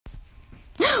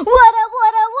What up,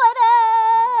 what up, what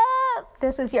up?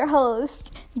 This is your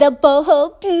host, the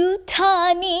Boho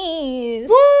Bhutanis.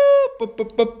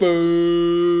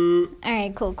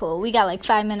 Alright, cool. We got like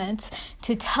 5 minutes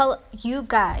to tell you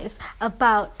guys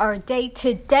about our day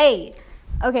today.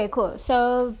 Okay, cool.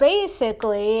 So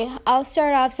basically, I'll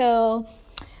start off. So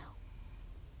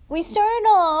we started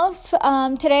off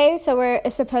today, so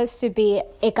it's supposed to be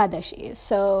Ekadashi.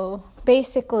 So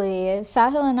basically,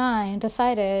 Sahil and I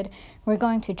decided we're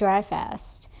going to dry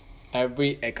fast.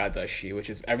 Every Ekadashi, which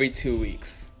is every 2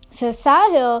 weeks. So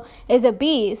Sahil is a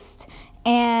beast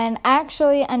and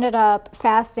actually ended up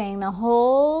fasting the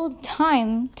whole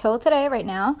time till today right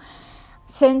now.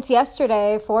 Since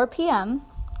yesterday, 4 p.m.,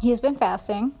 he's been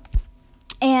fasting.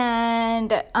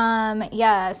 And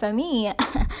so me,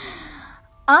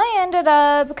 I ended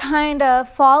up kind of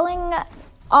falling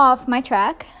off my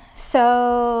track.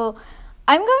 So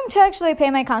I'm going to actually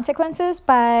pay my consequences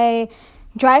by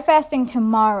dry fasting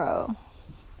tomorrow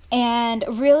and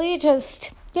really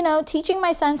just, teaching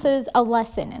my senses a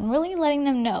lesson and really letting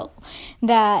them know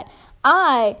that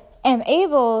I am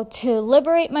able to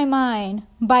liberate my mind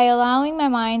by allowing my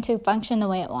mind to function the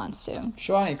way it wants to.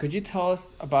 Shivani, could you tell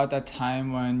us about that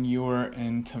time when you were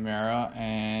in Tamara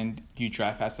and you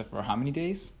dry fasted for how many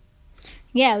days?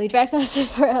 Yeah, we dry fasted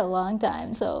for a long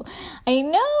time, so I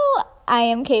know I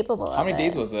am capable of it. How many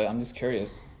days was it? I'm just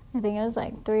curious. I think it was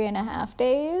like 3.5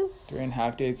 days.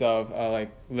 3.5 days of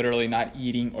literally not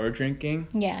eating or drinking?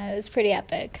 Yeah, it was pretty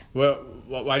epic.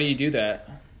 Why do you do that?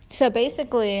 So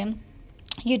basically,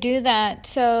 you do that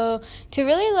so to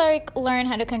really learn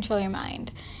how to control your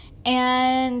mind.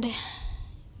 And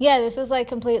yeah, this is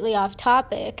completely off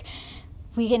topic.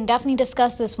 We can definitely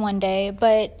discuss this one day,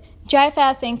 but dry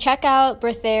fasting, check out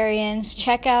breatharians,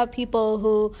 check out people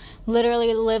who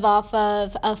literally live off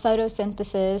of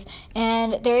photosynthesis,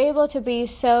 and they're able to be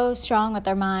so strong with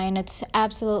their mind. It's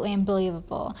absolutely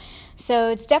unbelievable. So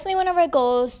it's definitely one of our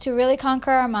goals to really conquer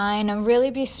our mind and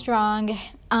really be strong,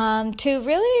 to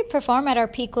really perform at our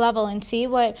peak level and see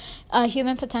what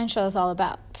human potential is all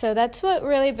about. So that's what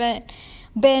really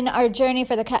been our journey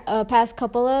for the past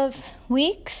couple of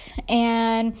weeks.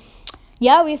 And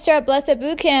yeah, we start Blessed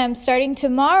Bootcamp starting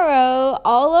tomorrow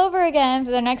all over again for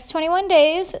the next 21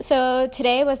 days. So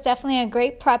today was definitely a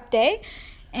great prep day.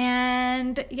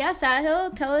 And yeah,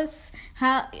 Sahil, tell us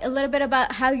a little bit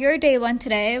about how your day went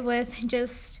today with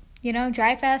just,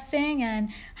 dry fasting and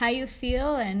how you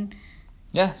feel. And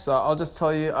yeah, so I'll just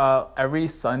tell you, every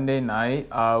Sunday night,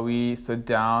 we sit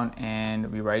down and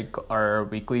we write our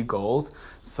weekly goals.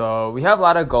 So we have a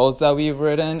lot of goals that we've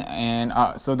written, and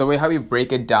so the way how we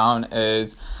break it down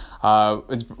is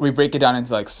we break it down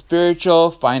into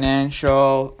spiritual,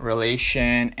 financial,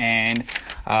 relation, and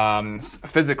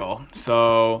physical.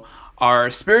 So our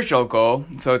spiritual goal,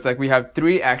 so it's we have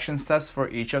 3 action steps for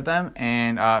each of them,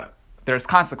 and there's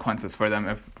consequences for them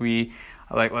if we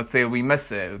let's say we miss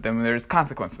it, then there's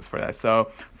consequences for that. So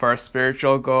for our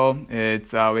spiritual goal,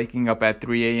 it's waking up at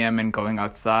 3 a.m. and going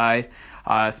outside,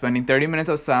 spending 30 minutes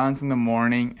of silence in the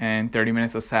morning and 30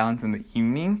 minutes of silence in the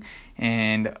evening.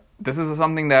 And this is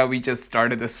something that we just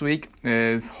started this week,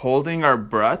 is holding our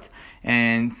breath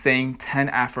and saying 10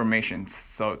 affirmations.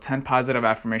 So 10 positive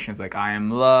affirmations I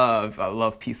am love, I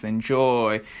love peace and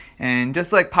joy, and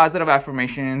just positive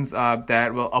affirmations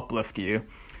that will uplift you.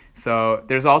 So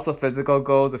there's also physical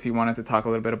goals, if you wanted to talk a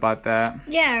little bit about that.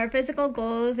 Yeah, our physical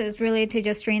goals is really to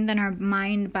just strengthen our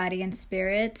mind, body, and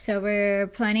spirit. So we're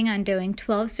planning on doing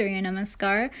 12 Surya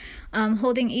Namaskar,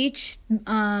 holding each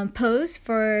pose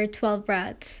for 12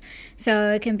 breaths.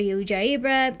 So it can be Ujjayi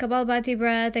breath, Kapalbhati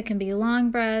breath, it can be long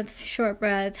breaths, short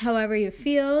breaths, however you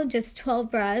feel, just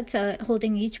 12 breaths,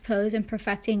 holding each pose and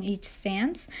perfecting each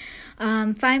stance.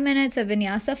 5 minutes of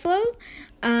vinyasa flow.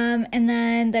 And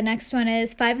then the next one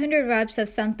is 500 reps of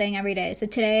something every day. So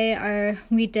today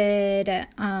we did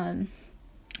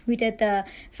the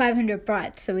 500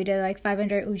 breaths. So we did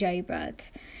 500 Ujjayi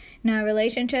breaths. Now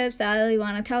relationships, Ali, you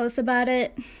want to tell us about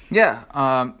it? Yeah.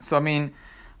 So I mean,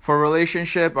 for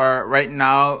relationship, right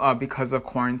now, because of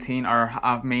quarantine,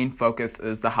 our main focus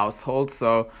is the household.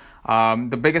 So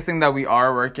the biggest thing that we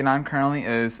are working on currently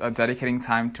is dedicating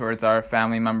time towards our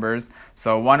family members.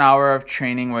 So 1 hour of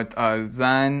training with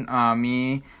Zen,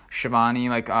 me, Shivani,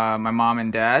 my mom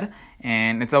and dad.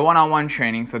 And it's a one-on-one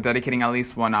training, so dedicating at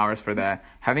least 1 hour for that.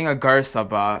 Having a Gar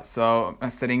Sabha, so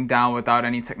sitting down without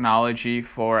any technology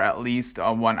for at least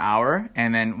 1 hour.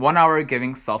 And then 1 hour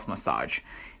giving self-massage.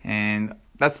 And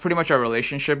that's pretty much our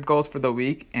relationship goals for the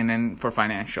week. And then for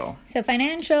financial. So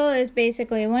financial is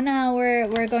basically 1 hour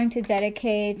we're going to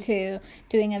dedicate to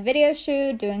doing a video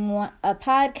shoot, doing a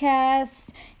podcast,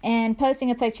 and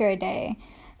posting a picture a day.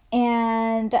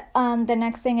 And the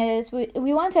next thing is we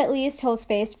want to at least hold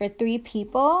space for 3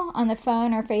 people on the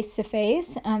phone or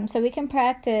face-to-face, so we can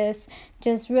practice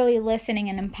just really listening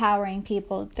and empowering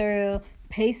people through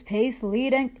pace,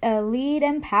 lead,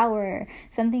 and power.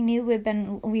 Something new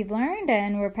we've learned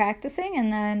and we're practicing.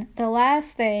 And then the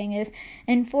last thing is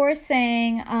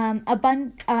enforcing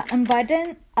abundance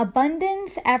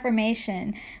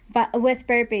affirmation, but with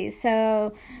burpees.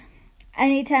 So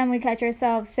anytime we catch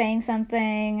ourselves saying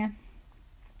something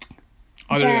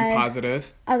other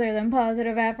than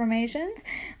positive affirmations,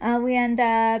 we end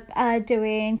up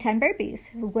doing 10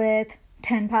 burpees with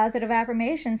 10 positive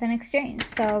affirmations in exchange.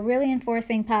 So really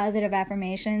enforcing positive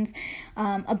affirmations,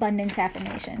 abundance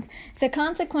affirmations. So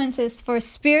consequences for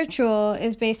spiritual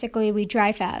is basically we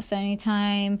dry fast. So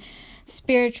anytime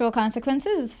spiritual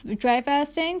consequences is dry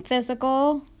fasting.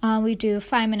 Physical, we do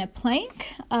 5-minute plank.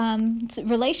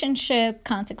 Relationship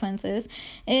consequences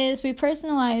is we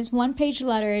personalize 1-page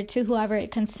letter to whoever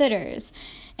it considers.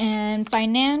 And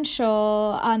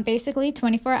financial, basically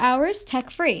 24 hours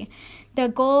tech-free. The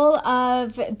goal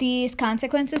of these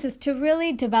consequences is to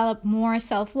really develop more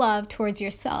self-love towards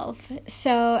yourself.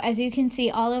 So as you can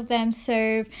see, all of them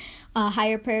serve a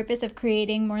higher purpose of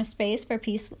creating more space for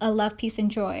peace, love, peace, and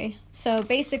joy. So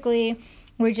basically,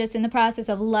 we're just in the process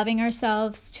of loving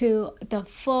ourselves to the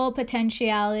full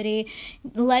potentiality,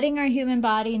 letting our human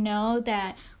body know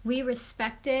that we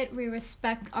respect it, we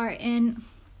respect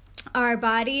our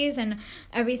bodies and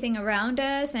everything around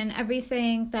us and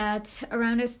everything that's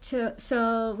around us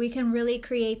so we can really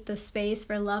create the space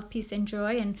for love, peace, and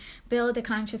joy and build a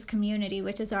conscious community,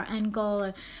 which is our end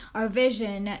goal, our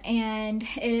vision. And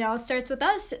it all starts with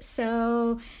us.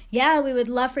 So yeah, we would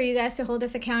love for you guys to hold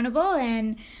us accountable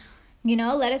and,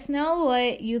 let us know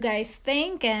what you guys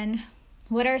think and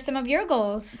what are some of your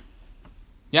goals.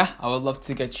 Yeah, I would love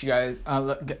to get you guys,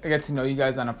 get to know you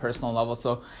guys on a personal level.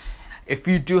 So if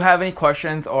you do have any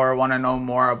questions or want to know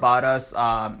more about us,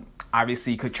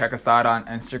 obviously you could check us out on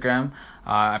Instagram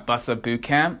at Blessed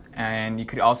Bootcamp, and you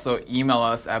could also email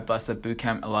us at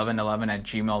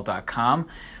blessedbootcamp1111@gmail.com.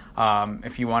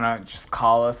 If you want to just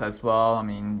call us as well,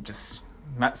 just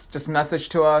message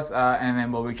to us, and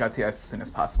then we'll reach out to you as soon as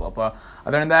possible. But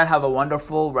other than that, have a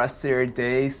wonderful rest of your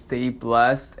day. Stay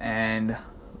blessed and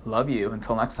love you.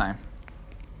 Until next time.